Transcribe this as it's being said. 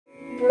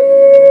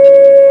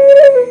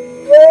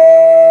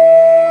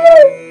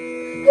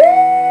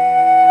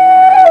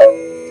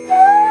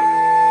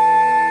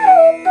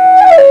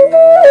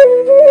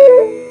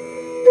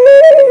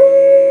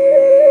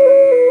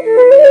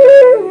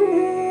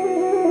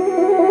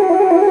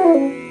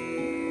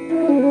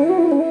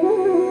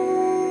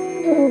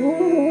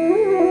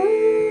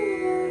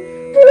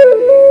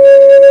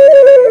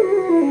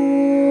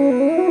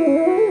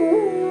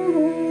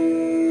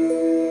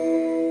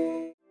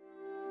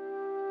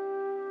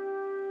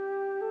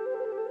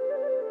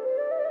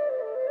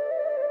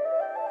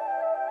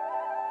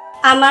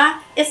आमा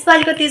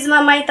यसपालिको तीजमा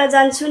माइत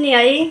जान्छु नि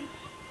है।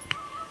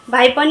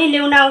 भाइ पनि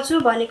ल्याउन आउँछु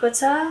भनेको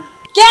छ।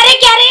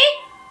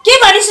 के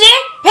भनिस् रे?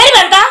 फेरि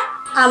भन त।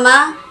 आमा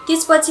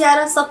तीजपछि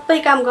आएर सबै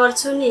काम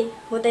गर्छु नि,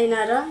 हुँदैन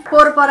र?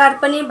 पोहोर परार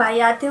पनि भाइ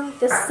आथ्यो,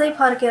 त्यसै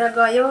फर्केर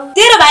गयो।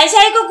 तेरो भाइ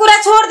साइको कुरा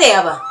छोड दे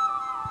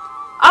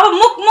अब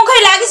मुखै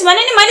लागिस्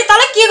भने नि मैले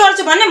तँलाई के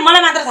गर्छु भन्ने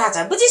मलाई मात्र थाहा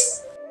छ, बुझिस्?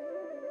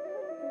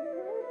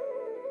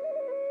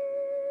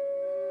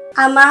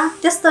 आमा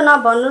त्यस्तो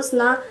नभन्नुस्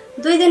न,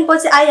 2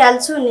 दिनपछि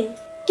आइहाल्छु नि।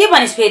 के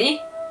भनिस् फेरि?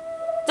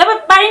 जब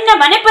पाइन्न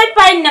भने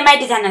पाइन्न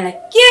माइती जानलाई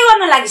के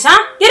गर्न लागिस्?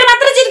 तेरो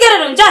मात्र जिद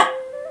गरेर हुन्छ?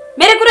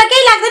 मेरो कुरा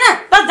केही लाग्दैन,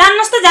 बस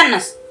जान्नस् त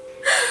जान्नस्।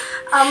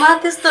 आमा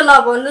त्यस्तो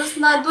नभन्नुस्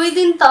न, 2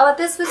 दिन त हो,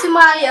 त्यसपछि म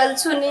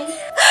आइहाल्छु नि।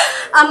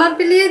 आमा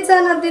प्लिज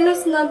जान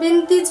दिनुस् न,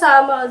 बिन्ती छ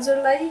आमा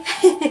हजुरलाई।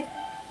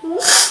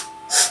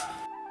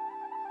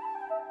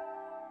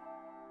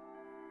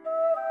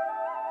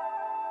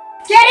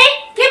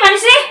 के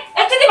भनिस् रे?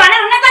 एकचोटि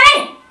भनेर हुन्न त नै?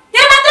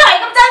 तेरो मात्र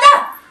भएको चल्छ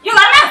यो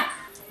घरमा?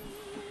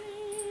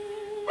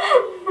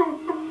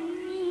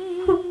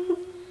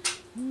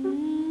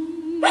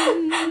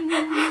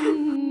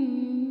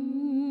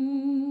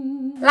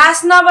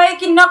 लास नभए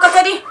कि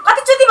नकचरी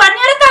कतिचोटि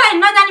भन्ने अरे तँलाई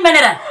नजानी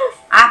भनेर?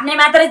 आफ्नै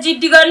मात्र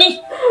जिद्दी गर्ने,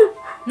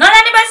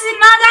 नजानी बसी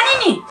नजानी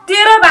नि।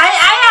 तेरो भाइ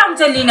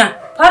आइआउँछ लिन,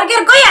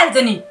 फर्केर गइहाल्छ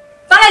नि।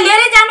 तँलाई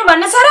लिएरै जानु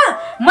भन्ने छ र?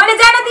 मैले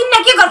जान दिन्न,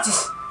 के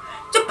गर्छिस्?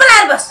 चुप्प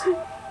लाएर बस,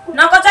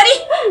 नकचरी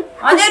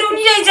अझै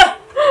रुनिरहेछ।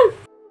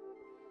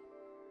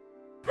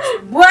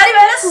 बुहारी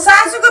भएर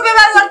सासूको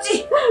व्यवहार गर्छि।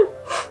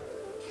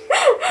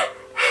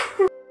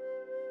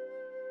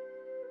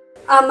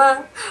 आमा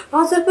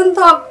हजुर पनि त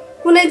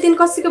कुनै दिन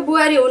कसैको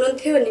बुहारी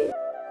हुनुहुन्थ्यो नि,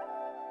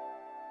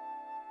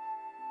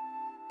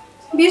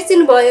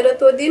 बिर्सिनु भयो र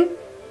त्यो दिन?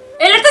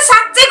 यसले त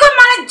साँच्चैको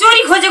मलाई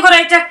जोरी खोजेको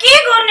रहेछ। के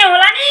गर्ने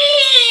होला नि?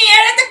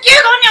 यसले त के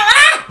गर्ने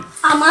होला?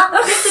 आमा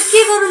त्यस्तो के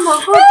गर्नु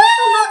भएको?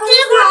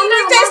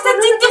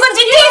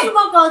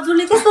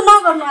 हजुरले त्यस्तो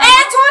नगर्नु। ए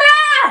छोरा!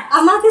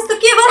 आमा त्यस्तो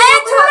के गर्नु? ए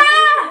छोरा!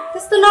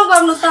 त्यस्तो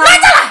नगर्नु त। ए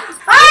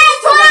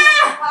छोरा!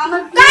 आमा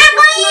कहाँ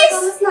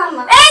गइस्?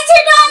 आमा ए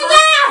छिटो आइज।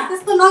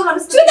 त्यस्तो नगर्नु।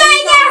 छिटो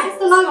आइज।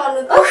 त्यस्तो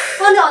नगर्नु त।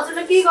 अनि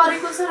हजुरले के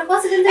गरेको छ र?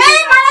 कसैले ए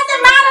मलाई त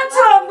मारछ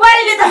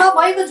बुहारीले त।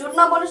 नभएको झुट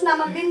नबोल्नुस् न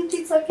आमा, बिन्ती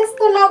छ,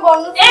 त्यस्तो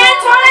नगर्नु। ए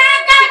छोरा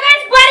कहाँ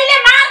गइस्? बुहारीले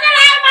मार्न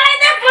लाग्यो मलाई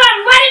त,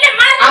 बुहारीले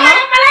मार्न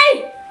लाग्यो मलाई।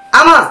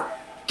 आमा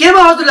के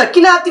भयो हजुरलाई?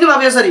 किन आत्तिनु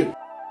भएको यसरी?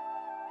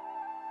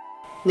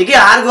 निकै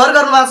हार घर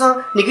गर्नु भएको छ,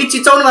 निकै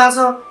चिचाउनु भएको छ,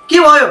 के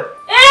भयो?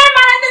 ए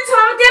मलाई त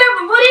तेरो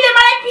बुढीले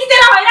मलाई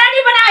पिटेर हैरानी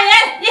बनायो।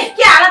 ए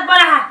के हालत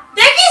बनाहा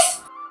देखिस्?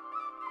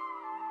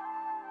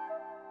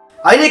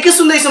 हैन के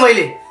सुन्दैछु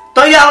मैले?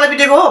 तैँले आमालाई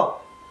पिटेको हो?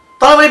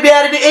 तँलाई मैले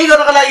बिहा गरेको यही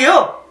गर्नको लागि हो?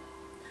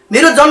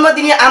 मेरो जन्म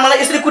दिने आमालाई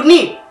यसरी कुट्नी?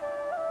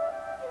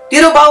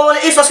 तेरो बाबुआमाले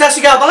यही संस्कार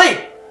सिकायो तँलाई?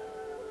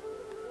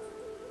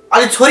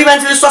 अलि छोरी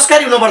मान्छेले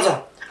संस्कारी हुनुपर्छ,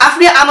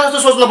 आफ्नै आमा जस्तो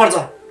सोच्नुपर्छ।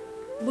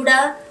 बुढा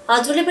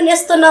हजुरले पनि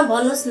यस्तो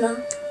नभन्नुस् न,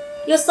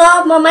 यो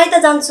सब म माइत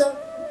जान्छु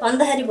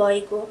भन्दाखेरि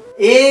भएको।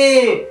 ए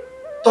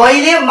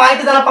तैँले माइत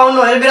जान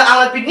पाउनु भनेर मेरो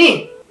आमा पिट्नी?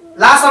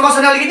 लास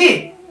बस्दैन अलिकति?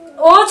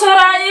 ओ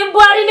छोरा, यो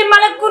बुहारीले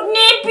मलाई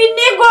कुट्ने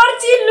पिट्ने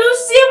गर्छि,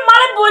 लुसी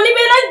मलाई भोलि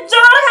बेला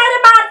जड खाएर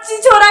मार्छि।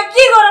 छोरा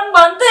के गरौँ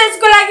भन् त?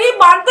 यसको लागि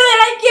भन् त,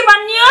 यसलाई के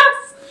भन्ने हो?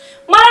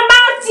 मलाई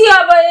मार्छि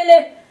अब यसले।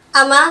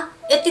 आमा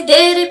यति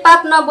धेरै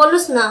पाप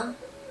नबोल्नुस् न,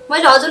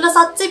 मैले हजुरलाई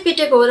साँच्चै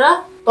पिटेको हो र?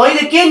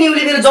 तैँले के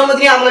निउले मेरो जन्म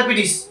दिने आमालाई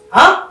पिटिस्?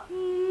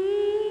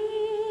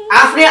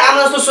 आफ्नै आमा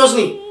जस्तो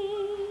सोच्ने,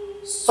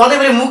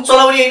 सधैँभरि मुख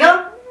चलाउने होइन,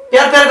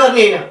 प्यार गर्ने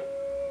होइन,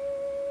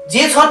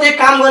 जे छ त्यो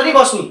काम गर्ने,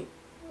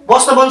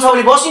 बस्न मन छ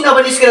भने बस्ने,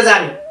 नभए निस्केर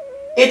जाने,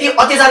 यति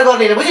अत्याचार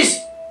गर्ने होइन, बुझिस्?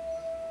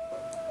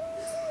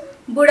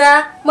 बुढा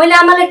मैले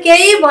आमालाई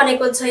केही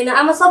भनेको छैन,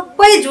 आमा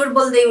सबै झुट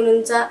बोल्दै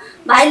हुनुहुन्छ।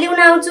 भाइ ल्याउन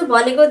आउँछु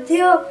भनेको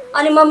थियो,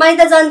 अनि म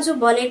माइत जान्छु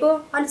भनेको,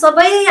 अनि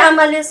सबै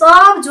आमाले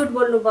सब झुट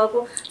बोल्नु भएको।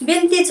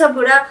 बिन्ती छ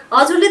बुढा,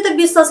 हजुरले त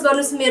विश्वास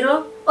गर्नुस् मेरो,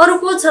 अरू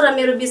को छ र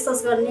मेरो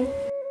विश्वास गर्ने?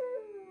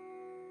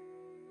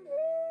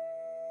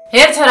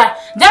 हेर छोरा,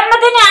 जन्म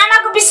दिने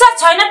आमाको विश्वास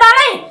छैन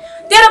तँलाई?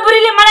 तेरो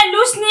बुढीले मलाई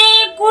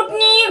लुस्ने,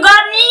 कुट्ने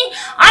गर्ने,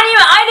 अनि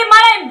अहिले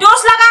मलाई दोष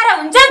लगाएर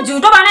हुन्छ,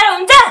 झुटो भनेर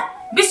हुन्छ?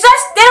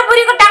 विश्वास तेरो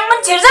बुढीको टाङमा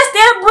छिर्छस्?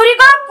 तेरो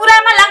बुढीको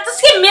कुरामा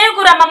लाग्छस् कि मेरो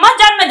कुरामा? म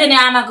जन्म दिने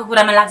आमाको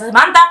कुरामा लाग्छस्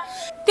भन् त?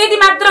 त्यति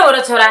मात्र हो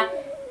र छोरा।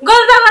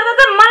 गर्दा गर्दा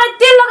त मलाई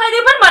तेल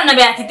लगाइदिए पनि भन्न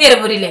भ्या थियो तेरो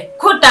बुढीले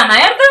खुट्टामा।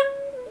 हेर त,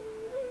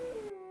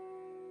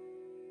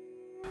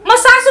 म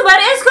सासू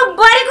भएर यसको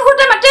बुहारीको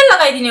खुट्टामा तेल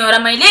लगाइदिने हो र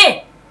मैले?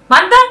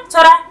 भन् त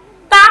छोरा,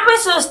 त आफै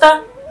सोच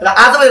त। र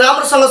आज मैले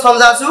राम्रोसँग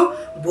सम्झाएको छु,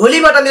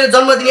 भोलिबाट मेरो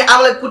जन्म दिने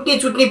आमालाई कुट्नी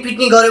चुट्नी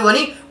पिट्नी गर्यो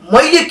भने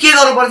मैले के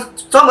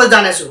गर्नुपर्छ मैले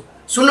जानेछु।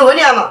 सुन्नुभयो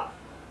नि आमा?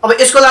 अब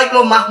यसको लागि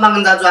म माफ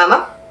माग्न जान्छु आमा।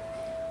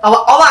 अब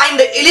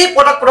आइन्दा यसले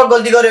पटक पटक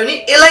गल्ती गर्यो भने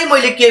यसलाई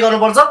मैले के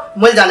गर्नुपर्छ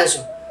मैले जानेछु।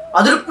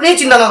 हजुर कुनै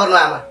चिन्ता नगर्नु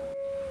आमा,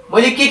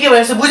 मैले के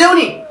भनेछु बुझ्यौ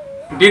नि?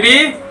 दिदी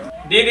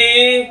दिदी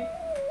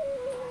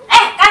ए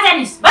कहाँ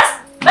जानिस्? बस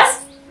बस।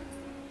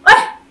 ओइ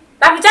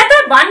बाबु जा त,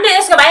 भन्दै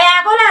यसको भाइ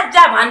आएको होला,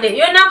 जा भन्दै।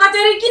 यो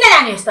नकचरी किन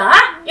जानिस् त?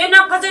 यो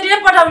नकचरीले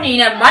पठाउने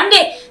होइन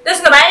भन्दै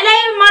त्यसको भाइलाई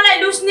मलाई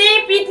लुस्ने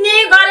पिट्ने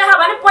गरे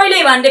भने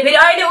पहिल्यै भन्थे फेरि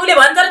अहिले उले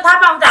भन्छ र थाहा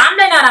पाउँछ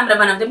हामीलाई नराम्रो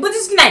बनाउँछ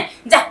बुझिस् कि नै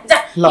जा जा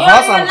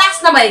यो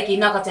लास नभए कि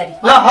नकचरी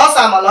ल हस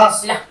आमा ल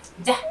हस ल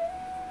जा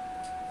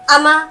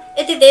आमा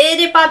यति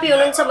धेरै पापी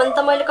हुनुहुन्छ भने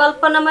त मैले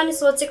कल्पनामा नि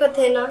सोचेको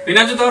थिएन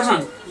भिनाजु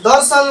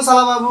दर्शन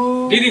साला बाबु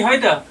दिदी है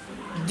त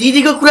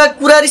दिदीको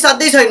कुरा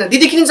रिसाउँदै छैन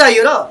दिदी किन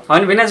चाहियो र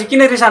होइन भिनाजु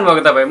किन रिसाउनु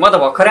भएको तपाईँ म त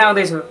भर्खरै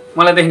आउँदैछु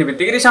मलाई देख्ने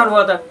बित्तिकै रिसाउनु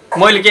भयो त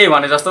मैले केही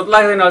भने जस्तो त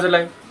लाग्दैन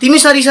हजुरलाई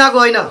तिमीसँग रिसाएको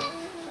होइन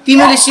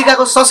तिमीले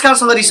सिकाएको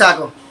संस्कारसँग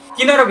रिसाएको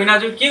किन र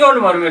भिनाजु के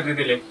गर्नुभयो मेरो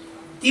दिदीले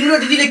तिम्रो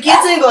दिदीले के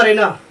चाहिँ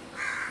गरेन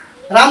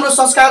राम्रो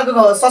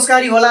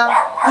संस्कारी होला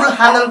कुल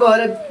खानदानको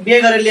भएर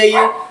बिहे गरेर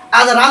ल्याइयो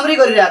आज राम्रै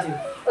गरिरहेको थियो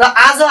र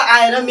आज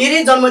आएर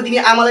मेरै जन्मदिने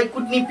आमालाई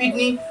कुट्नी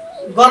पिट्नी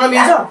गर्न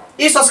मिल्छ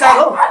यही संस्कार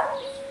हो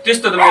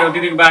त्यस्तो त मेरो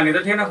दिदीको बानी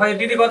त थिएन खै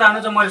दिदी कता आउनु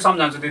चाहिँ मैले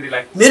सम्झाउँछु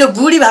दिदीलाई मेरो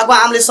बुढी भएको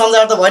आमाले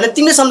सम्झाएर त भएन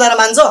तिमीले सम्झाएर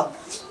मान्छ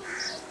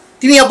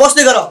तिमी यहाँ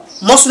बस्दै गर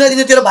म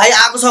सुनाइदिनु तेरो भाइ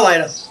आएको छ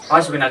भनेर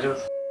हस् भिनाजु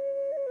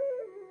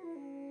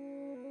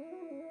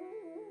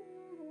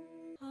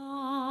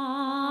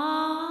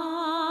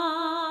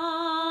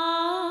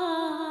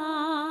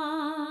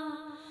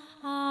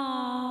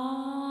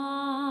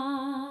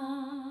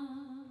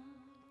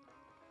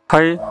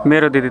खै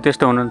मेरो दिदी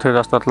त्यस्तो हुनुहुन्थ्यो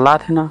जस्तो त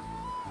लाग्थेन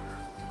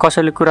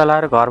कसैले कुरा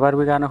लाएर घरबार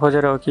बिगार्न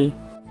खोजेर हो कि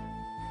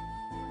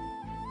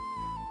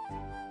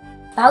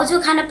भाउजू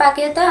खाना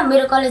पाक्यो त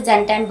मेरो कलेज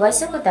जाने टाइम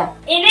भइसक्यो त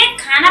एले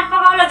खाना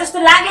पकाउला जस्तो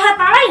लाग्यो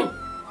तँलाई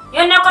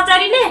यो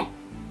नकचरीले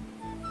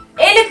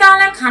एले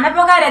तँलाई खाना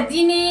पकाएर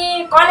दिने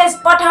कलेज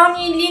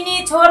पठाउने लिने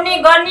छोड्ने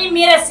गर्ने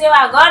मेरो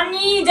सेवा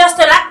गर्ने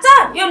जस्तो लाग्छ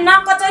यो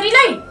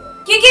नकचरीलाई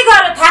के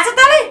गर थाहा छ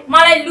तँलाई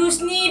मलाई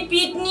लुस्नी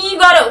पिट्नी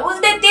गर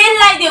उल्टे तेल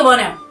लगाइदियो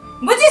भन्यो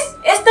बुझिस्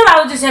यस्तो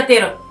भाउजू छ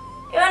तेरो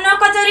यो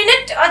नकचरीले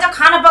अझ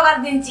खाना पकाएर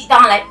दिन्छ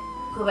तँलाई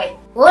खुबै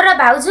हो र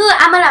भाउजू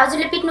आमालाई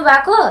हजुरले पिट्नु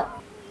भएको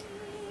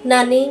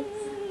नानी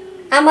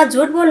आमा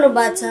झुट बोल्नु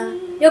भएको छ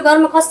यो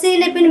घरमा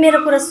कसैले पनि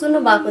मेरो कुरा सुन्नु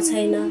भएको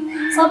छैन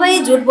सबै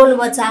झुट बोल्नु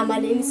भएको छ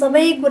आमाले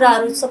सबै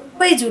कुराहरू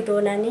सबै झुट हो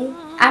नानी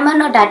आमा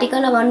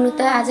नढाटिकन भन्नु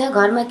त आज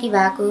घरमा के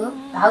भएको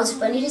भाउजू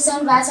पनि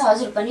रिसाउनु भएको छ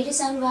हजुर पनि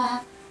रिसाउनु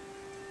भएको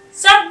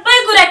सबै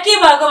कुरा के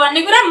भएको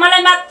भन्ने कुरा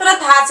मलाई मात्र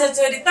थाहा छ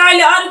छोरी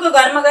तैँले अरूको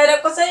घरमा गएर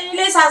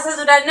कसैले सासा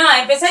जुटाइ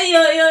नआएपछि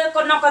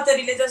यो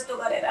नकचरीले जस्तो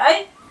गरेर है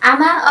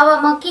आमा अब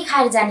म के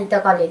खाएर जाने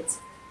त कलेज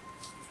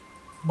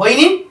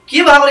बहिनी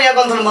के भएको यहाँ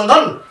गन्थन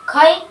बन्धन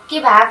खै के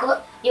भएको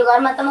यो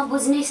घरमा त म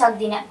बुझ्नै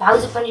सक्दिनँ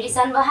भाउजू पनि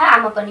रिसाउनु भयो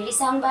आमा पनि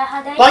रिसाउनु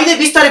भयो कहिले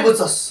बिस्तारै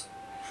बुझ्छस्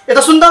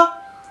यता सुन त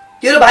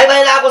तेरो भाइ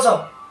बाहिर आएको छ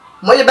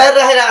मैले बाहिर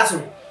राखेर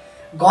छु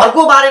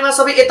घरको बारेमा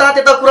सबै यता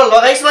त्यता कुरा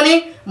लगाइस् भने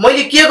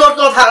मैले के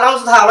गर्छु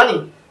राम्रो थाहा होला नि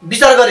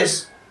विचार गरेस्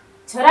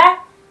छोरा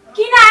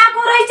किन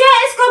आएको रहेछ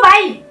यसको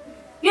भाइ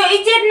यो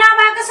इज्जत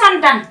नभएको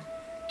सन्तान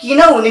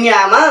किन हुने नि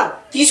आमा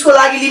त्यसको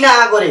लागि लिन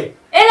आएको रे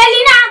यसलाई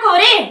लिन आएको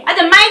रे अझ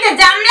माइत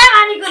जाम्ला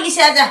भनेको लिस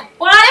अझ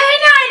पढे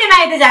होइन अहिले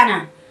माइत जान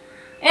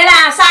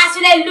यसलाई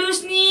सासूलाई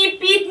लुस्नी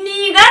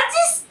पिट्नी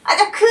गर्छिस्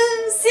अझ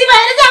खुसी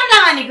भएर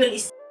जाम्ला भनेको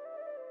लिस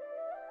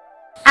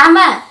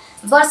आमा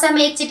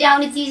वर्षमा एकचोटि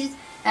आउने चिज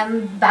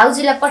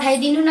भाउजूलाई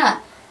पठाइदिनु न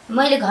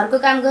मैले घरको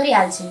काम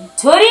गरिहाल्छु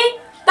छोरी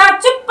त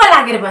चुप्प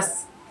लागेर बस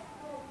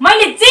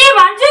मैले जे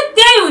भन्छु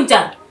त्यही हुन्छ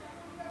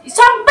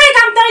सबै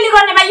काम तैँले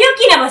गर्ने भए यो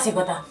किन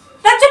बसेको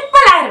त चुप्प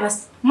लागेर बस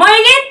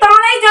मैले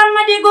तँलाई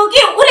जन्म दिएको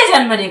कि उसले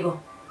जन्म दिएको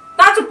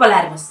त चुप्प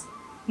लागेर बस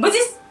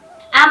बुझिस्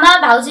आमा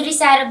भाउजू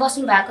रिसाएर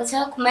बस्नु भएको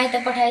छ माइत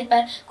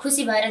पठाइ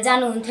खुसी भएर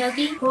जानुहुन्थ्यो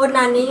कि हो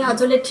नानी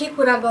हजुरले ठिक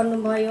कुरा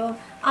गर्नुभयो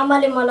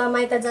आमाले मलाई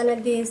माइत जान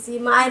दिएपछि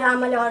म आएर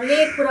आमाले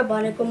हरेक कुरा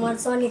भनेको म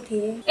सनी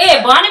थिएँ ए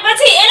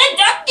भनेपछि यसले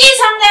जति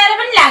सम्झाएर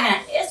पनि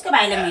लागेन यसको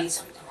भाइलाई मैले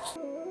सम्झाउँछु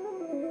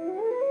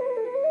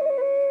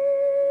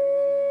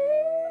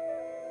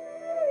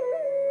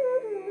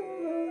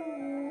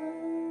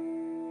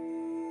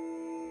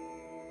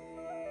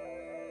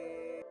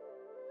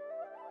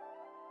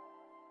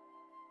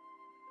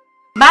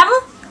बाबु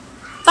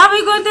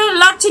तपाईको त्यो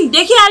लक्षण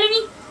देखिहाल्यो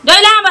नि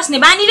दैलामा बस्ने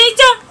बानी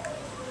रहेछ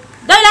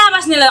दैलामा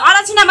बस्नेलाई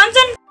अलक्षिना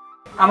भन्छन्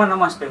आमा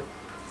नमस्ते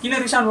किन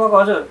रिसाउनु भएको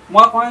हजुर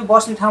म कहीँ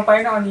बस्ने ठाउँ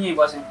पाइनँ अनि यहीँ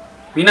बसेँ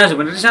भिनाजु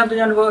भने रिसाउनु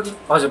जानुभयो कि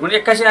हजुर पनि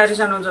 81 आएर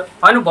रिसाउनुहुन्छ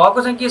होइन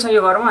भएको चाहिँ के छ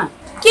यो घरमा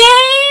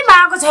केही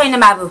भएको छैन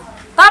बाबु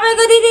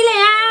तपाईँको दिदीले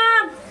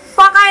यहाँ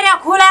पकाएर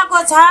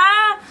खुलाएको छ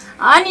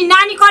अनि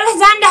नानी कलेज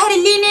जाँदाखेरि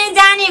लिने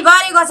जाने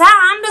गरेको छ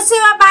हाम्रो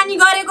सेवा पानी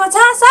गरेको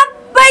छ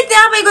सबै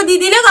तपाईँको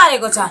दिदीले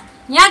गरेको छ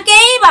यहाँ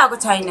केही भएको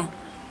छैन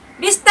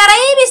बिस्तारै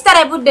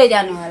बिस्तारै बुझ्दै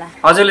जानु होला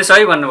हजुरले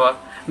सही भन्नुभयो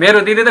मेरो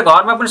दिदी त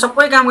घरमा पनि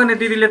सबै काम गर्ने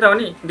दिदीले त हो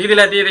नि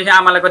दिदीलाई दिएदेखि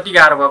आमालाई कति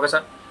गाह्रो भएको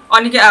छ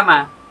अनि के आमा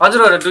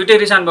हजुरहरू दुइटै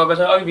रिसाउनु भएको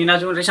छ अघि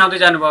भिनाजु पनि रिसाउँदै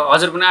जानुभयो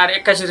हजुर पनि आएर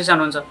 81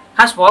 रिसाउनुहुन्छ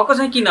खास भएको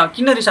चाहिँ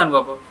किन रिसाउनु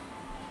भएको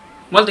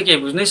मैले त केही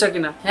बुझ्नै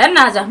सकिनँ हेर्न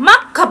आज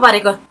मक्ख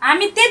परेको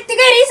हामी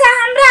त्यत्तिकै रिसा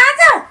हाम्रो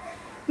आज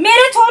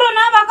मेरो छोरो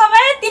नभएको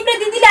भए तिम्रो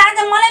दिदीले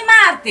आज मलाई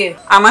मार्थ्यो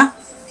आमा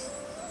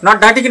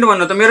नडाटिकिन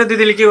भन्नु त मेरो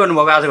दिदीले के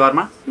गर्नुभएको आज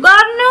घरमा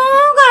गर्नु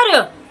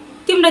गर्यो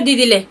तिम्रो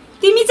दिदीले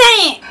तिमी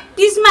चाहिँ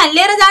तिजमा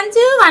लिएर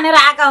जान्छु भनेर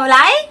आका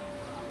होला है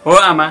हो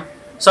आमा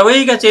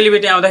सबैका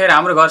चेलीबेटी आउँदाखेरि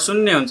हाम्रो घर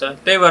सुन्ने हुन्छ,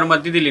 त्यही भएर म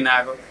दिदी लिन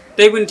आएको।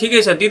 त्यही पनि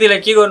ठिकै छ,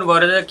 दिदीलाई के गर्नुभयो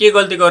रहेछ, के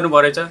गल्ती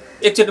गर्नुभयो रहेछ,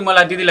 एकचोटि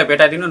मलाई दिदीलाई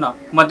भेटाइदिनु न,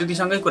 म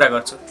दिदीसँगै कुरा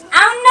गर्छु।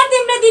 आउन न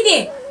तिम्रो दिदी,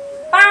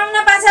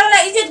 पाहुना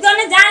पाछालाई इज्जत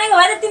गर्न जानेको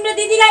भए त तिम्रो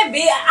दिदीलाई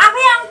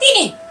आफै आउँथे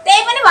नि,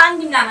 त्यही पनि भन्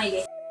तिमीलाई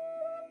मैले।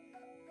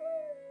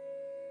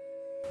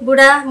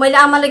 बुढा, मैले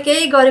आमाले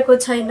केही गरेको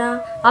छैन।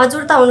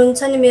 हजुर त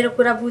हुनुहुन्छ नि मेरो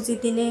कुरा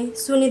बुझिदिने,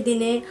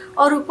 सुनिदिने,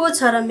 अरू को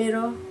छ र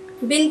मेरो?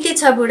 बिन्ती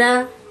छ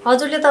बुढा,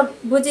 हजुरले त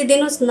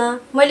बुझिदिनुहोस् न।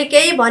 मैले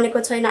केही भनेको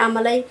छैन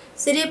आमालाई,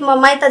 सिर्फ म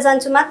माइत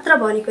जान्छु मात्र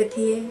भनेको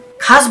थिएँ।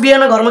 खास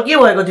बिहान घरमा के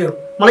भएको थियो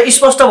मलाई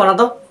स्पष्ट भन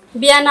त।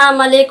 बिहान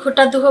आमाले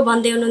खुट्टा दुखो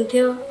भन्दै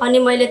हुनुहुन्थ्यो, अनि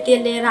मैले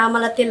तेल लिएर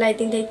आमालाई तेल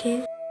लगाइदिँदै थिएँ।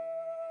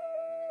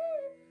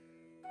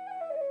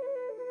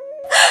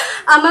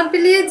 आमा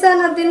प्लिज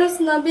जान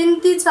दिनुहोस् न,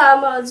 बिन्ती छ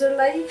आमा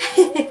हजुरलाई।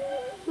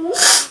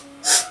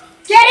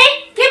 के रे,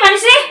 के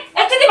भनिस् रे?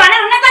 एकचोटि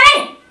भनेर हुन त नै,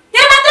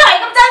 तेरो मात्र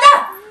भएको चल्छ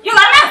यो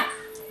घरमा।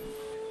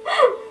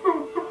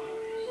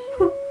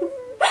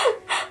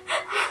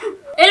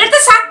 यसले त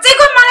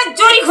साँच्चैको मलाई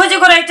जोरी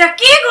खोजेको रहेछ,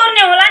 के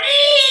गर्ने होला नि?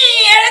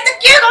 यसले त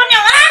के गर्ने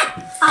होला?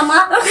 आमा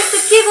त्यस्तो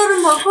के गर्नु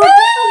भएको?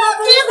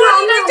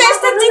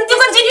 त्यस्तो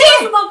जित्तीको जित्ती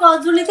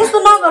हजुरले त्यस्तो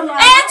नगर्नु।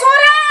 ए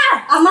छोरा,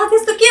 आमा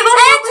त्यस्तो के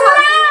गर्नु? ए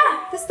छोरा,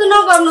 त्यस्तो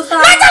नगर्नु त। ए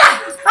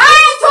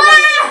छोरा,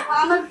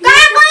 आमा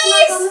कहाँ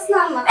गइस्?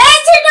 ए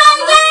छिटो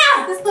आइज,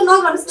 त्यस्तो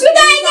नगर्नु,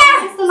 छिटो आइज,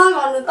 त्यस्तो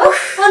नगर्नु त।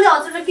 अनि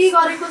हजुरले के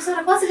गरेको छ र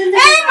कसरी?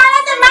 ए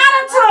मलाई त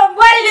मार्छ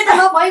बुहारीले त।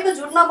 नभएको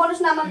झुट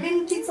नबोल्नुहोस् न आमा,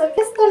 बिन्ती छ,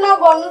 त्यस्तो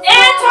नगर्नु। ए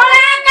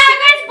छोरा,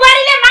 कागज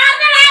बुहारीले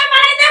मार्न लाग्यो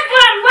मलाई त,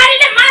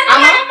 बुहारीले मार्न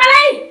लाग्यो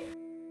मलाई।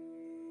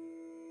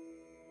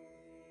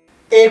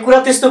 ए कुरा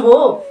त्यस्तो पो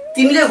हो,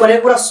 तिमीले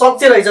भनेको कुरा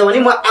सच्चै रहेछ भने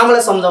म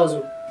आमालाई सम्झाउँछु।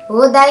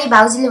 हो दाइ,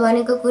 भाउजूले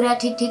भनेको कुरा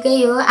ठिकै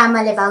हो।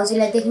 आमाले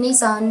भाउजूलाई देख्नै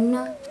सहन्न।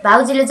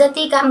 भाउजूले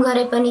जति काम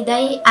गरे पनि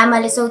दाइ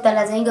आमाले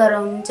सौताला चाहिँ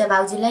गराउनुहुन्छ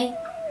भाउजूलाई।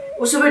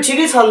 उसो भए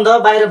ठिकै छ नि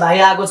त, बाहिर भाइ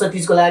आएको छ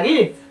तिजको लागि,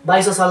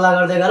 भाइसँग सल्लाह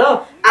गर्दै गर।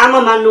 आमा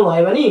मान्नु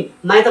भयो भने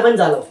माइत पनि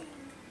जालौ।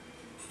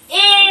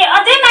 ए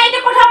अझै माइते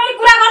पठाउने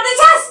कुरा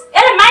गर्दैछस्?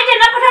 यसले माइते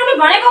नपठाउने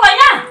भनेको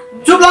होइन?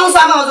 चुप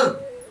लाउनुहोस् आमा हजुर,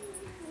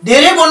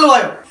 धेरै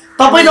बोल्नुभयो।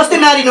 तपाईँ जस्तै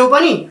नारी नौ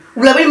पनि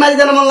उसलाई पनि माथि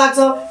जान मन लाग्छ,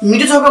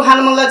 मिठो चोखो खान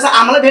मन लाग्छ,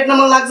 आमालाई भेट्न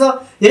मन लाग्छ।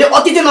 धेरै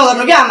अति चाहिँ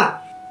नगर्नु क्या आमा।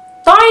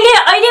 तैँले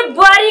अहिले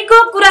बुहारीको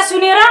कुरा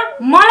सुनेर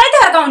मलाई त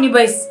हर्काउने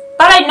भइस्।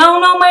 तँलाई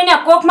 9 महिना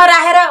कोखमा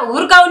राखेर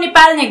हुर्काउने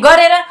पाल्ने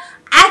गरेर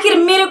आखिर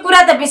मेरो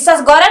कुरा त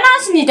विश्वास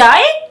गरेनस् नि त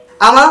है?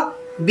 आमा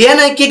बिहान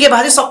के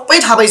भाषा सबै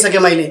थाहा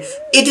पाइसकेँ मैले।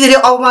 यति धेरै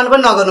अपमान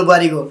पनि नगर्नु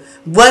बुहारीको।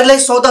 बुहारीलाई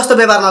सौतस्तो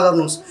व्यवहार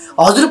नगर्नुहोस्।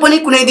 हजुर पनि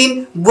कुनै दिन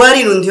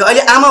बुहारी हुनुहुन्थ्यो,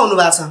 अहिले आमा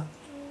हुनुभएको छ,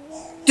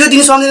 त्यो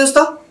दिन सम्झिनुहोस्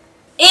त।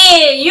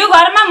 ए यो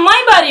घरमा मै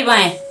बुहारी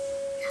भएँ,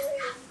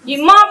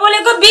 म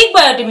बोलेको बिग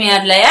भयो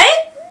तिमीहरूलाई है?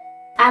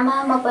 आमा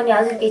म पनि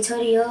हजुरकै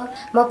छोरी हो,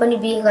 म पनि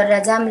बिहे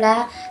गरेर जाम्ला,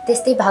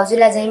 त्यस्तै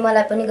भाउजूलाई चाहिँ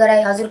मलाई पनि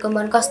गराए हजुरको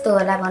मन कस्तो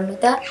होला भन्नु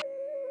त।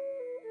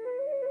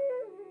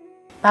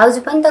 भाउजू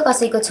पनि त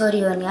कसैको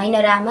छोरी हो नि होइन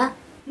र आमा?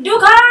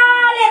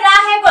 दुःखले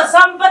राखेको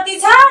सम्पत्ति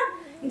छ,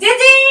 जे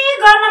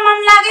गर्न मन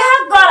लाग्यो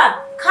गर,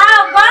 खाऊ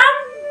गम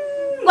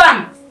गम।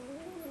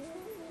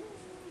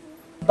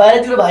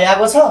 बाहिरतिर भाइ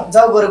आएको छ,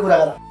 जाऊ गएर कुरा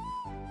गर।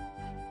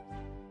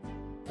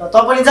 त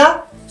पनि जा,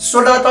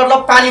 सोडा तर्ल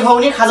पानी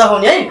खुवाउने, खाजा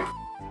खुवाउने है।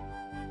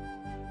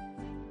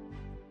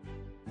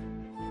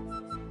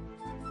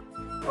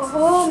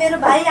 ओहो मेरो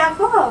भाइ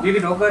आको। दिदी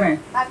ढोक गरे।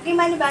 भाग्य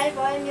मानी भाइ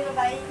भयो मेरो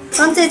भाइ।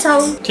 सन्चै छौ?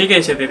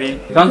 ठिकै छ दिदी,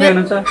 सन्चै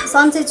हुनुहुन्छ?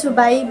 सन्चै छु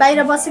भाइ,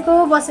 बाहिर बसेको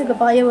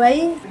भयो है।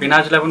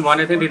 भिनाजुलाई पनि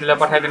भनेको थिएँ दिदीलाई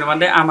पठाइदिनु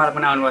भन्दै, आमालाई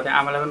पनि आउनुभएको थियो,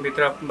 आमालाई पनि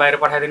भित्र बाहिर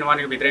पठाइदिनु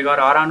भनेको, भित्रै गएर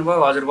हराउनु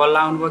भयो। हजुर बल्ल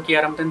आउनुभयो, के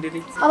आराम त दिदी?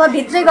 अब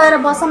भित्रै गएर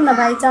बसौँ न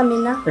भाइ,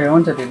 चामिन। ए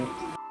हुन्छ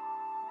दिदी।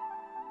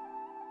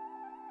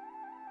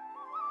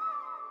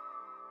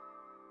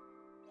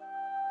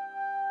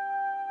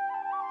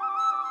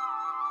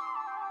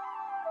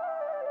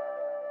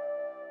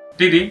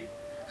 दिदी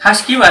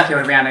खास के भएको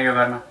थियो बिहान यो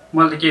घरमा?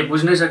 मैले त केही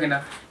बुझ्नै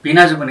सकिनँ।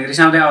 भिनाजु पनि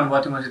रिसाउँदै आउनुभयो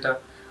थियो मसित,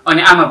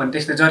 अनि आमा पनि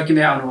त्यस्तै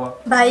जर्किँदै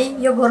आउनुभयो। भाइ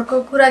यो घरको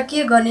कुरा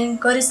के गर्ने,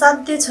 गरी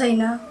साध्य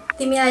छैन।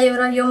 तिमी आयो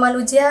र यो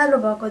मन उज्यालो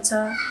भएको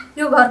छ,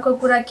 यो घरको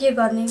कुरा के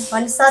गर्ने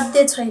भने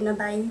साध्य छैन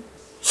भाइ।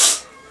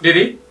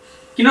 दिदी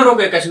किन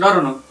रोको, एकैछिन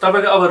नरुनु।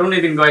 तपाईँको अब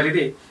रुने दिन गयो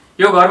दिदी।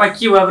 यो घरमा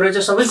के भएको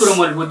रहेछ सबै कुरो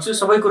मैले बुझ्छु,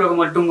 सबै कुरोको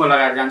मैले टुङ्गो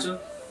लगाएर जान्छु।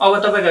 अब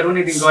तपाईँको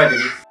रुने दिन गयो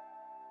दिदी।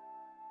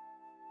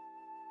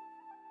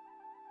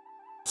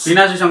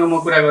 भिनाजुसँग म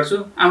कुरा गर्छु,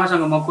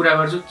 आमासँग म कुरा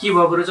गर्छु, के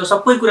भएको रहेछ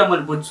सबै कुरा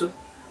मैले बुझ्छु,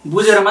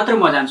 बुझेर मात्रै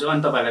म जान्छु।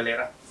 अनि तपाईँलाई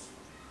लिएर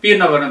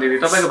पिर नगर्नु दिदी,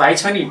 तपाईँको भाइ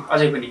छ नि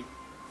अझै पनि।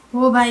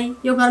 हो भाइ,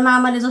 यो घरमा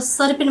आमाले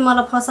जसरी पनि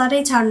मलाई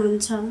फसारै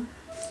छाड्नुहुन्छ।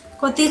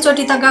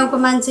 कतिचोटि त गाउँको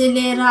मान्छे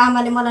लिएर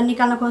आमाले मलाई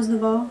निकाल्न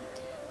खोज्नुभयो।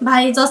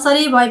 भाइ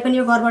जसरी भए पनि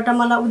यो घरबाट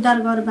मलाई उद्धार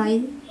गर भाइ।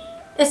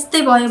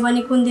 यस्तै भयो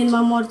भने कुन दिन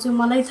म मर्छु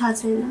मलाई थाहा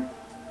छैन।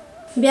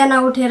 बिहान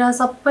उठेर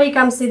सबै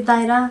काम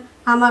सिद्धाएर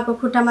आमाको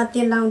खुट्टामा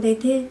तेल लाउँदै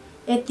थिएँ।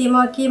 यति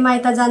म कि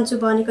माइत जान्छु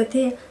भनेको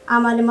थिएँ,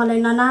 आमाले मलाई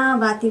नना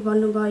भाती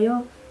भन्नुभयो।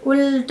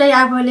 उल्टै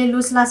आफैले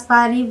लुसलास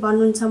पारी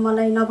भन्नुहुन्छ,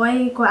 मलाई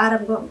नभएको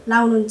आरोप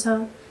लाउनुहुन्छ।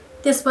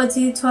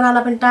 त्यसपछि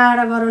छोरालाई पनि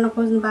टाढा गराउन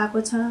खोज्नु भएको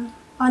छ।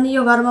 अनि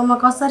यो घरमा म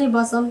कसरी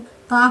बसौँ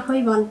त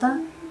आफै भन् त।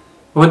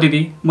 हो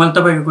दिदी, मैले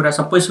तपाईँको कुरा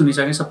सबै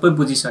सुनिसकेँ, सबै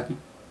बुझिसकेँ।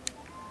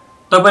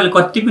 तपाईँले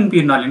कति पनि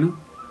पिर नलिनु,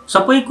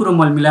 सबै कुरो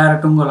मैले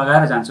मिलाएर टुङ्गो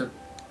लगाएर जान्छु।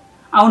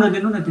 आउन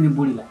दिनु न तिनी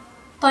बुढीलाई।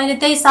 तैँले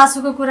त्यही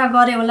सासूको कुरा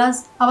गरे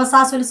होलास्। अब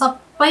सासूले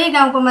सबै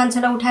गाउँको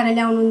मान्छेलाई उठाएर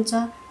ल्याउनुहुन्छ।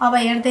 अब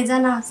हेर्दै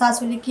जान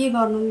सासूले के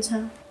गर्नुहुन्छ।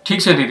 ठिक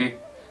छ दिदी,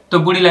 त्यो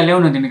बुढीलाई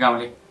ल्याउन दिनु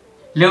गाउँले।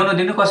 ल्याउन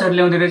दिनु, कसरी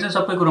ल्याउँदै रहेछ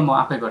सबै कुरो म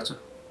आफै गर्छु।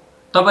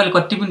 तपाईँले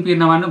कति पनि पिर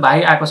नमान्नु,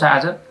 भाइ आएको छ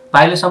आज,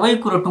 भाइले सबै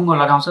कुरो टुङ्गो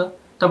लगाउँछ।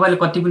 तपाईँले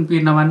कति पनि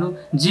पिर नमान्नु,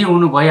 जे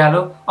हुनु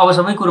भइहाल्यो। अब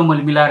सबै कुरो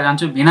मैले मिलाएर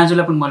जान्छु।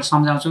 भिनाजुलाई पनि मैले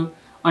सम्झाउँछु,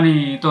 अनि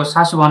त्यो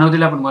सासू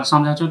भनौतीलाई पनि मैले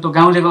सम्झाउँछु। त्यो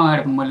गाउँलेको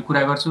अगाडि पनि मैले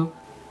कुरा गर्छु।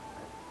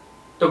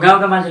 त्यो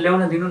गाउँका मान्छे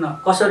ल्याउन दिनु न,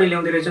 कसरी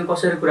ल्याउँदै रहेछन्,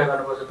 कसरी कुरा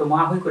गर्नुपर्छ, त्यो म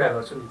आफै कुरा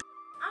गर्छु नि।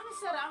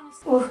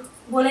 ओह,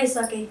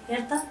 बोलाइसके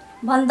हेर त।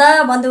 भन्दा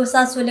भन्दै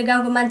सासूले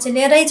गाउँको मान्छे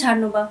लिएरै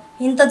छाड्नु भयो।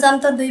 हिँड त जाम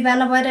त, दुई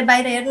बिहान भएर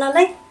बाहिर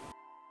हेर्नलाई।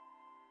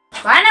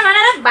 भएन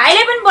भनेर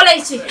भाइले पनि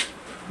बोलाइछि।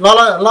 ल ल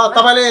ल,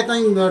 तपाईँले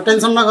चाहिँ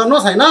टेन्सन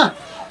नगर्नुहोस् होइन।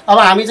 अब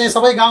हामी चाहिँ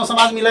सबै गाउँ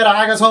समाज मिलेर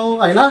आएका छौँ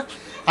होइन।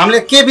 हामीले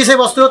के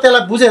विषयवस्तु हो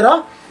त्यसलाई बुझेर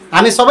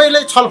हामी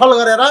सबैले छलफल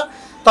गरेर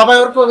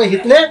तपाईँहरूको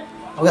हितले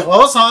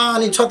होस्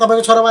अनि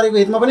तपाईँको छोराबारीको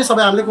हितमा पनि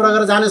सबै हामीले कुरा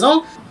गरेर जानेछौँ।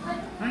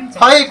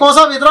 खै को छ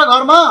भित्र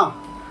घरमा?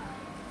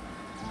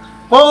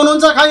 को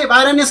हुनुहुन्छ? खै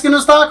बाहिर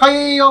निस्किनुहोस् त। खै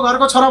यो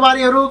घरको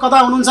छोराबारीहरू कता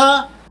हुनुहुन्छ?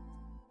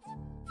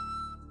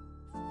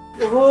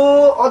 ओहो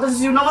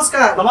अध्यक्षज्यू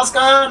नमस्कार।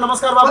 नमस्कार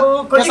नमस्कार बाबु,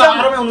 कति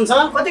आरामै हुनुहुन्छ?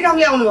 कति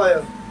कामले आउनुभयो?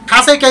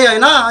 खासै केही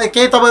होइन,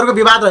 केही तपाईँहरूको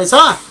विवाद रहेछ,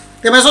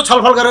 त्यसमा यसो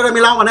छलफल गरेर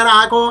मिलाउँ भनेर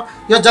आएको।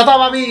 यो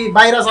जताभावी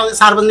बाहिर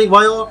सार्वजनिक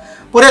भयो,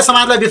 पुरै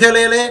समाजलाई बिथ्यो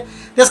यसले।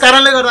 त्यस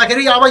कारणले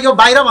गर्दाखेरि अब यो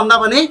बाहिर भन्दा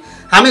पनि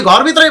हामी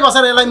घरभित्रै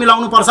बसेर यसलाई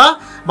मिलाउनुपर्छ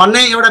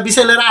भन्ने एउटा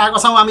विषय लिएर आएको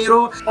छौँ हामीहरू।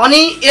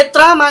 अनि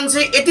यत्रा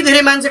मान्छे, यति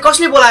धेरै मान्छे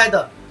कसले बोलायो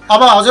त?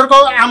 अब हजुरको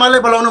आमाले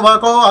बोलाउनु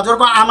भएको,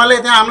 हजुरको आमाले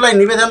त्यहाँ हामीलाई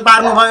निवेदन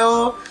पार्नुभयो।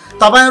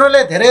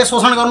 तपाईँहरूले धेरै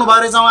शोषण गर्नुभयो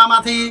रहेछ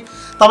उहाँमाथि।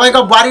 तपाईँको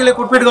बुहारीले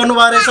कुटपिट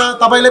गर्नुभयो रहेछ,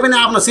 तपाईँले पनि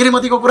आफ्नो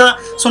श्रीमतीको कुरा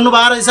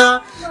सुन्नुभयो रहेछ।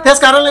 त्यस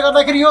कारणले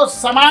गर्दाखेरि यो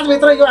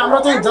समाजभित्र यो हाम्रो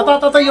चाहिँ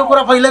जताततै यो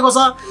कुरा फैलिएको छ।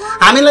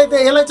 हामीलाई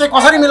यसलाई चाहिँ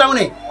कसरी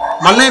मिलाउने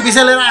भन्ने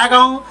विषय लिएर आएका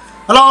हौँ।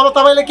 ल अब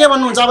तपाईँले के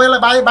भन्नुहुन्छ? अब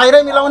यसलाई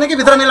बाहिरै मिलाउने कि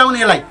भित्र मिलाउने?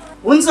 यसलाई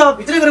हुन्छ,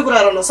 भित्रै गएर कुरा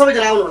गरौँ न,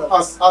 सबैजना आउनु होला।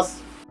 हस् हस्।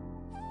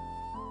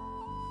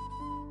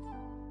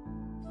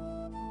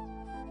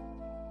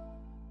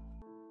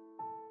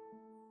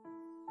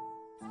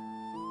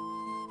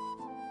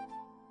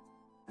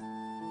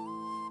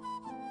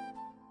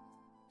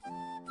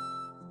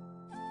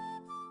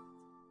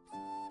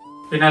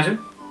 भिनाजु,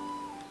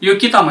 यो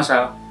के तमासा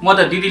हो? म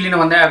त दिदी लिन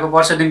भन्दै आएको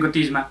वर्ष दिनको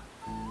तिजमा,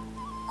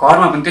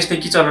 घरमा पनि त्यस्तै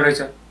किचलो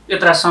रहेछ,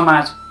 यत्रा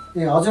समाज।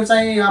 ए हजुर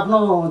चाहिँ आफ्नो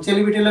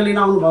चेलीबेटीलाई लिन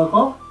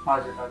आउनुभएको?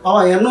 हजुर। अब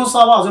हेर्नुहोस्,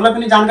 अब हजुरलाई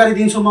पनि जानकारी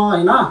दिन्छु म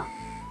होइन।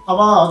 अब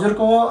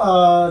हजुरको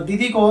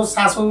दिदीको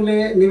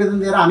सासूले निवेदन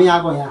दिएर हामी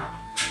आएको यहाँ।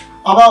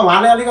 अब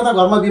उहाँले अलिकति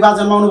घरमा विवाद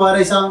जन्माउनु भयो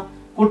रहेछ,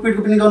 कुटपिट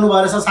पनि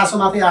गर्नुभयो रहेछ,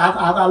 सासूमाथि हात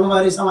हाल्नुभयो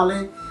रहेछ उहाँले।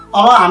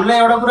 अब हामीले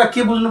एउटा कुरा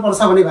के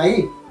बुझ्नुपर्छ भने भाइ,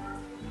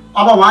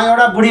 अब उहाँ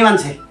एउटा बुढी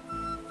मान्छे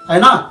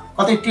होइन,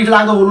 कति टिठ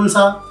लाग्दो हुनुहुन्छ।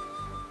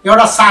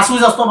 एउटा सासू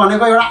जस्तो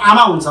भनेको एउटा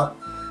आमा हुन्छ,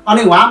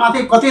 अनि उहाँमाथि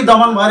कति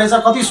दमन भयो रहेछ,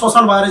 कति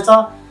शोषण भयो रहेछ।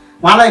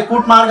 उहाँलाई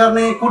कुटमार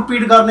गर्ने,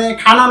 कुटपिट गर्ने,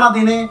 खाना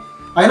नदिने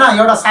होइन।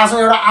 एउटा सासू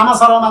एउटा आमा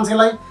सरह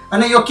मान्छेलाई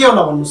होइन, यो के हो? ल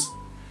भन्नुहोस्,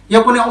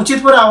 यो कुनै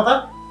उचित कुरा हो त?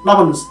 ल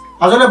भन्नुहोस्,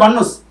 हजुरले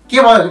भन्नुहोस्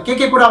के भयो,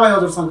 के कुरा भयो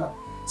हजुरसँग?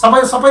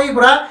 सबै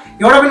कुरा,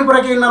 एउटा पनि कुरा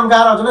केही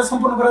नलुकाएर हजुरले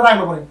सम्पूर्ण कुरा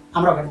राख्नु पऱ्यो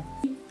हाम्रो अगाडि।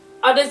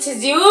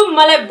 अध्यक्षज्यू,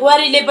 मलाई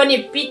बुहारीले पनि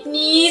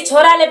पिट्नी,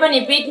 छोराले पनि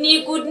पिट्नी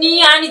कुट्नी,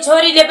 अनि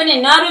छोरीले पनि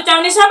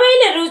नरुचाउने,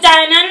 सबैले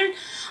रुचाएनन्।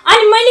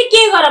 अनि मैले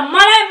के गरौँ?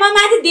 मलाई म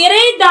माथि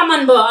धेरै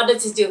दमन भयो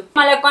अध्यक्षज्यू।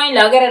 मलाई कहीँ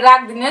लगेर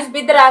राखिदिनुहोस्,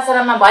 वृद्ध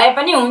आश्रममा भए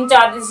पनि हुन्छ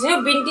अध्यक्षज्यू,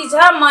 बिन्ती छ,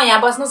 म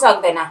यहाँ बस्न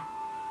सक्दैन।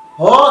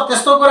 हो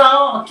त्यस्तो कुरा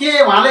हो।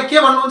 के उहाँले के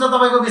भन्नुहुन्छ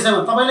तपाईँको विषयमा?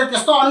 तपाईँले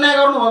त्यस्तो अन्याय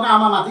गर्नुभएको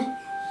आमामाथि,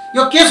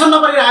 यो के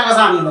सुन्न परिरहेको छ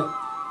हामीलाई?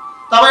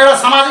 तपाईँ एउटा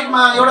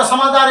सामाजिकमा एउटा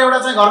समझदार एउटा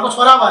चाहिँ घरको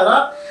छोरा भएर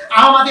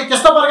आमामाथि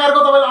त्यस्तो प्रकारको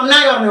तपाईँले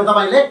अन्याय गर्ने हो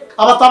तपाईँले।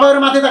 अब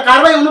तपाईँहरूमाथि त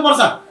कारबाही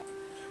हुनुपर्छ।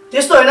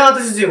 त्यस्तो होइन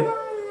अध्यक्षज्यू,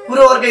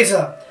 कुरो अर्कै छ।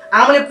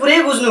 आमाले पुरै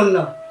बुझ्नुहुन्न,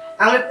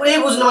 आमाले पुरै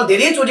बुझ्नुमा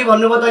धेरैचोटि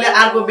भन्नुभयो तैँले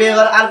अर्को बिहे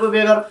गर, अर्को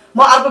बिहे गर। म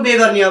अर्को बिहे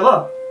गर्ने अब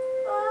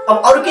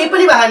अरू केही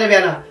पनि भएन।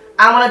 बिहान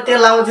आमालाई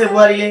तेल लाउनु थियो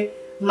बुहारीले,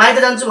 माइत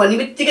जान्छु भन्ने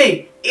बित्तिकै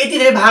यति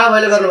धेरै भाडा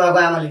भैलो गर्नुभएको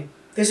आमाले।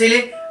 त्यसैले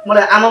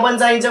मलाई आमा पनि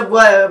चाहिन्छ,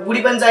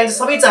 बुढी पनि चाहिन्छ,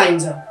 सबै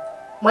चाहिन्छ।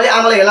 मैले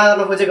आमालाई हेला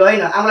गर्न खोजेको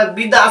होइन, आमालाई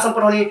वृद्ध आश्रम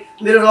पठाउने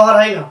मेरो रहर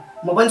होइन।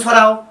 म पनि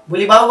छोरा हो,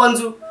 भोलि बाउ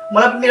बन्छु,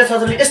 मलाई पनि मेरो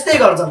छोराछोरीले यस्तै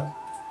गर्छन्।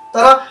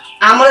 तर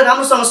आमालाई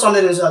राम्रोसँग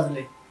सम्झाइदिनुहोस्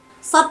हजुरले।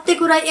 सत्य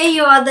कुरा यही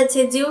हो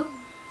अध्यक्षज्यू।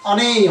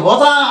 अनि हो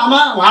त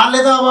आमा, उहाँले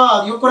त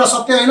अब यो कुरा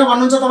सत्य होइन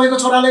भन्नुहुन्छ तपाईँको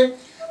छोराले।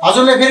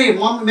 हजुरले फेरि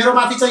मेरो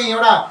माथि चाहिँ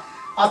एउटा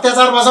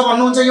अत्याचार भएछ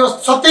भन्नुहुन्छ, यो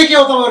सत्य के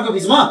हो तपाईँहरूको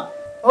बिचमा?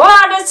 हो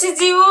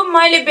अध्यक्षज्यू,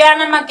 मैले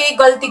बिहानमा केही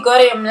गल्ती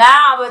गरेँ होला।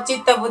 अब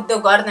चित्त बुद्ध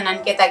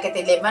गर्दैनन्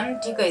केटाकेटीले पनि,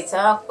 ठिकै छ।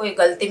 कोही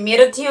गल्ती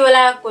मेरो थियो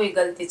होला, कोही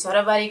गल्ती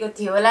छोराबारीको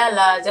थियो होला।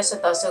 ल जसो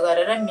तसो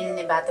गरेर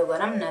मिल्ने बाटो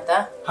गरौँ न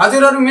त।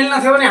 हजुरहरू मिल्न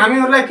थियो भने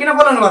हामीहरूलाई किन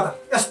बोलाउनु भयो त?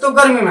 यस्तो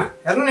गर्मीमा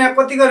हेर्नु न, यहाँ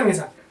कति गर्मी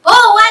छ। हो,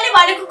 उहाँले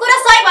भनेको कुरा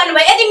सही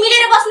भन्नुभयो। यदि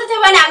मिलेर बस्नु थियो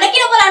भने हामीलाई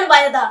किन बोलाउनु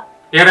भयो त?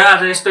 हेर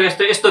आज यस्तो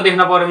यस्तो यस्तो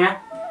देख्न पर्यो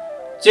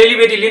यहाँ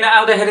चेलीबेटी लिन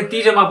आउँदाखेरि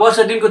तीजमा वर्ष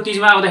दिनको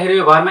तीजमा आउँदाखेरि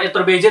यो घरमा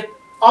यत्रो बेइज्जत।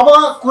 अब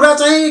कुरा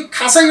चाहिँ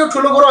खासै यो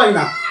ठुलो कुरो होइन।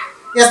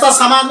 यस्ता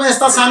समाजमा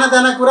यस्ता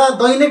सानातिना कुरा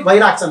दैनिक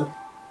भइराख्छन्।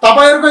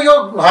 तपाईहरुको यो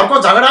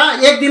घरको झगडा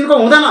एक दिनको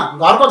हुँदैन।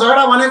 घरको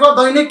झगडा भनेको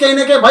दैनिक केही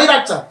न केही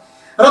भइराख्छ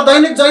र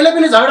दैनिक जहिले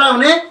पनि झगडा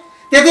हुने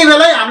त्यति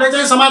बेलै हामीले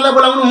चाहिँ समाजलाई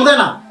बोलाउनु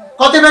हुँदैन।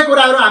 कतिपय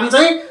कुराहरू हामी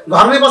चाहिँ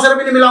घरमै बसेर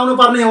पनि मिलाउनु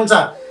पर्ने हुन्छ।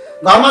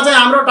 घरमा चाहिँ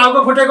हाम्रो टाउको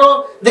फुटेको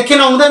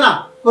देखिन हुँदैन।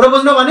 कुरो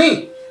बुझ्नु भने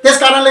त्यस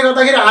कारणले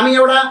गर्दाखेरि हामी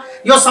एउटा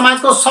यो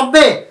समाजको सभ्य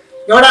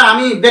एउटा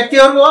हामी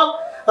व्यक्तिहरू हो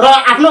र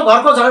आफ्नो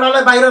घरको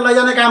झगडालाई बाहिर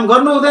लैजाने काम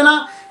गर्नु हुँदैन।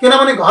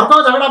 किनभने घरको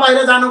झगडा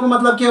बाहिर जानुको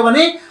मतलब के हो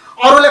भने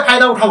अरूले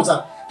फाइदा उठाउँछ।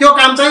 त्यो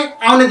काम चाहिँ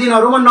आउने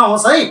दिनहरूमा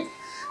नहोस् है।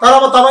 तर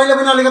अब तपाईले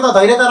पनि अलिकति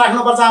धैर्यता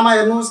राख्नुपर्छ। आमा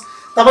हेर्नुहोस्,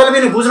 तपाईले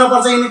पनि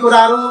बुझ्नुपर्छ यिनी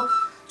कुराहरू।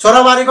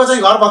 छोराबारीको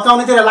चाहिँ घर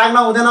भत्काउनेतिर लाग्न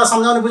हुँदैन,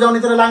 सम्झाउने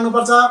बुझाउनेतिर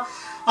लाग्नुपर्छ।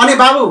 अनि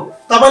बाबु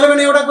तपाईले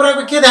पनि एउटा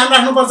कुराको के ध्यान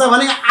राख्नुपर्छ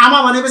भने आमा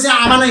भनेपछि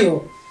आमा नै हो।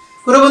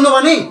 कुरो बुझ्नु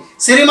भने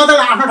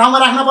श्रीमतीलाई आफ्नो ठाउँमा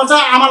राख्नुपर्छ,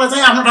 आमालाई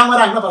चाहिँ आफ्नो ठाउँमा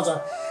राख्नुपर्छ।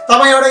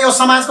 तपाईँ एउटा यो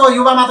समाजको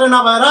युवा मात्रै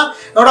नभएर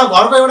एउटा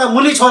घरको एउटा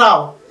मुली छोरा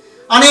हो।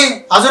 अनि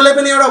हजुरले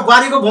पनि एउटा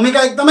बुहारीको भूमिका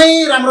एकदमै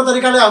राम्रो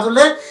तरिकाले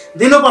हजुरले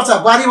दिनुपर्छ।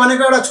 बुहारी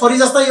भनेको एउटा छोरी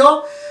जस्तै हो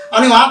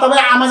अनि उहाँ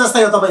तपाईँ आमा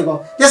जस्तै हो तपाईँको।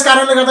 त्यस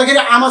कारणले गर्दाखेरि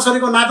आमा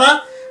छोरीको नाता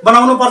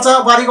बनाउनुपर्छ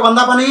बुहारीको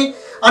भन्दा पनि।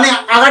 अनि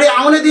अगाडि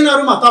आउने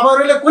दिनहरूमा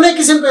तपाईँहरूले कुनै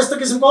किसिमको यस्तो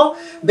किसिमको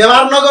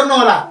व्यवहार नगर्नु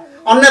होला।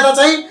 अन्यथा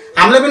चाहिँ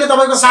हामीले पनि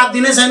तपाईँको साथ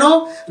दिने छैनौँ।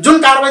 जुन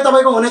कारबाही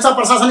तपाईँको हुनेछ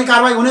प्रशासनिक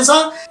कारबाही हुनेछ।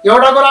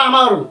 एउटा कुरा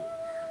आमाहरू,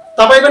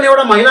 तपाईँ पनि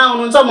एउटा महिला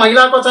हुनुहुन्छ।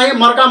 महिलाको चाहिँ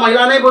मर्का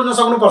महिला नै बुझ्न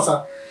सक्नुपर्छ।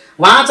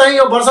 उहाँ चाहिँ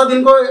यो वर्ष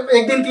दिनको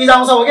एक दिन तीज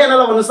आउँछ हो कि होइन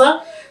ल भन्नुहोस्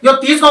त। यो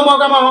तीजको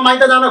मौकामा उहाँ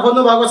माइत जान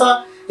खोज्नु भएको छ।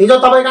 हिजो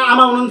तपाईँको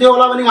आमा हुनुहुन्थ्यो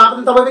होला भने उहाँ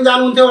पनि तपाईँ पनि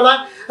जानुहुन्थ्यो होला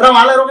र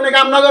उहाँलाई रोक्ने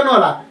काम नगर्नु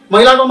होला।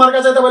 महिलाको मर्का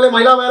चाहिँ तपाईँले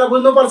महिला भएर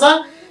बुझ्नुपर्छ।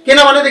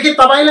 किनभनेदेखि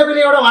तपाईँले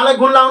पनि एउटा उहाँलाई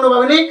गुण लाउनु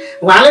भयो भने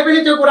उहाँले पनि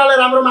त्यो कुरालाई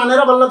राम्रो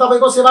मानेर बल्ल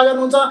तपाईँको सेवा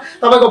गर्नुहुन्छ,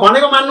 तपाईँको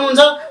भनेको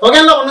मान्नुहुन्छ हो कि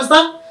ल भन्नुहोस् त।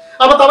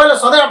 अब तपाईँले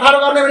सधैँ 18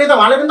 गर्ने भने त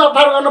उहाँले पनि त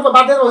 18 गर्नु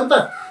बाध्य हो नि त।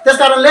 त्यस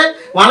कारणले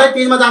उहाँलाई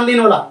तीजमा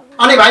जान्दिनु होला।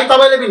 अनि भाइ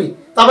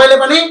तपाईँले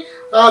पनि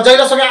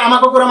जहिलेसम्म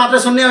आमाको कुरा मात्रै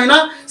सुन्ने होइन,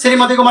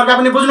 श्रीमतीको मर्का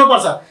पनि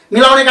बुझ्नुपर्छ,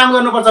 मिलाउने काम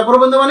गर्नुपर्छ। कुरो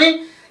बुझ्नु भने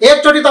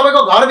एकचोटि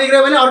तपाईँको घर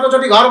बिग्रियो भने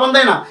अर्कोचोटि घर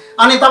बन्दैन।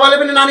 अनि तपाईँले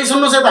पनि नानी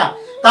सुन्नुहोस् यता,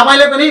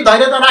 तपाईँले पनि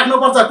धैर्यता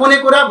राख्नुपर्छ। कुनै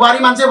कुरा बुहारी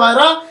मान्छे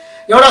भएर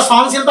एउटा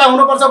सहनशीलता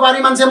हुनुपर्छ बुहारी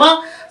मान्छेमा।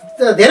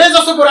 धेरै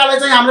जसो कुरालाई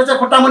चाहिँ हामीले चाहिँ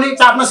खुट्टामुनि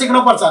चाट्न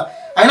सिक्नुपर्छ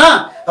हैन।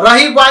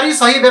 रही बुहारी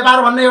सही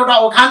व्यापार भन्ने एउटा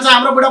उखान छ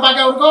हाम्रो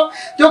बुढापाकाहरूको।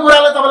 त्यो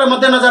कुरालाई तपाईँले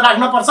मध्यनजर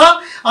राख्नुपर्छ।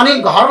 अनि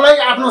घरलाई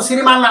आफ्नो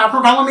श्रीमानलाई आफ्नो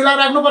ठाउँमा मिलाएर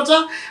राख्नुपर्छ,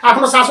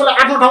 आफ्नो सासूलाई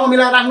आफ्नो ठाउँमा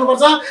मिलाएर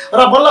राख्नुपर्छ र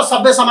बल्ल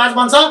सभ्य समाज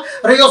बन्छ।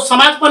 र यो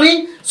समाज पनि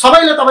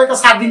सबैले तपाईँको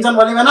साथ दिन्छन्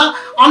भने भएन।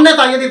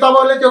 अन्यथा यदि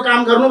तपाईँहरूले त्यो काम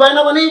गर्नु भएन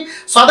भने,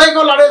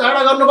 सधैँको लडाइँ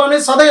झगडा गर्नु भने,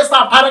 सधैँ यस्ता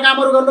 18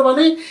 कामहरू गर्नु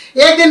भने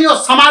एक दिन यो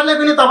समाजले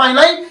पनि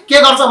तपाईँलाई के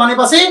गर्छ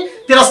भनेपछि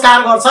तिरस्कार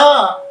गर्छ।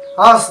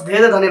 हस्,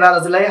 धेरै धन्यवाद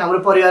हजुरलाई। हाम्रो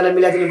परिवारलाई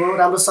मिलाइदिनु भयो,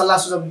 राम्रो सल्लाह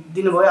सुझाव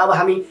दिनुभयो। अब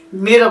हामी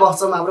मेरो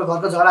बस्छौँ, हाम्रो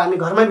घरको झगडा हामी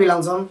घरमै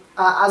मिलाउँछौँ।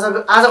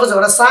 आजको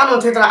झगडा सानो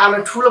थियो तर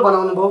आमाले ठुलो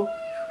बनाउनु भयो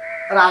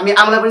र हामी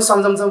आमालाई पनि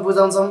सम्झाउँछौँ,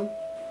 बुझाउँछौँ।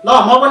 ल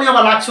म पनि अब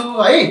लाग्छु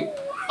है।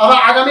 अब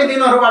आगामी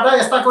दिनहरूबाट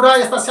यस्ता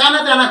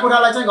सानातिना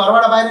कुरालाई चाहिँ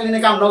घरबाट बाहिर लिने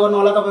काम नगर्नु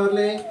होला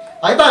तपाईँहरूले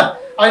है त।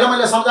 अहिले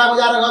मैले सम्झाए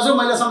बुझाएर गर्छु।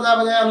 मैले सम्झाए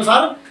बुझाए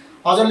अनुसार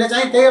हजुरले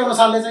चाहिँ त्यही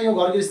अनुसारले चाहिँ यो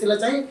घर गृहस्थीलाई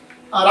चाहिँ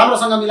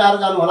राम्रोसँग मिलाएर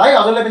जानु होला है।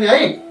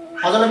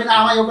 हजुरले पनि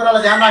आमा यो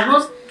कुरालाई ध्यान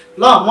राख्नुहोस्।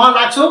 ल म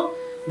लाग्छु।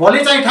 भोलि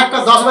चाहिँ ठ्याक्क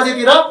 10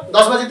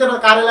 बजीतिर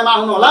कार्यालयमा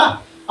आउनु होला।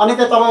 अनि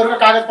त्यो तपाईँहरूको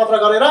कागजपत्र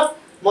गरेर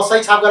म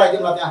सही छाप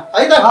गराइदिउँला त्यहाँ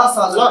है त।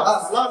 ल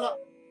ल ल।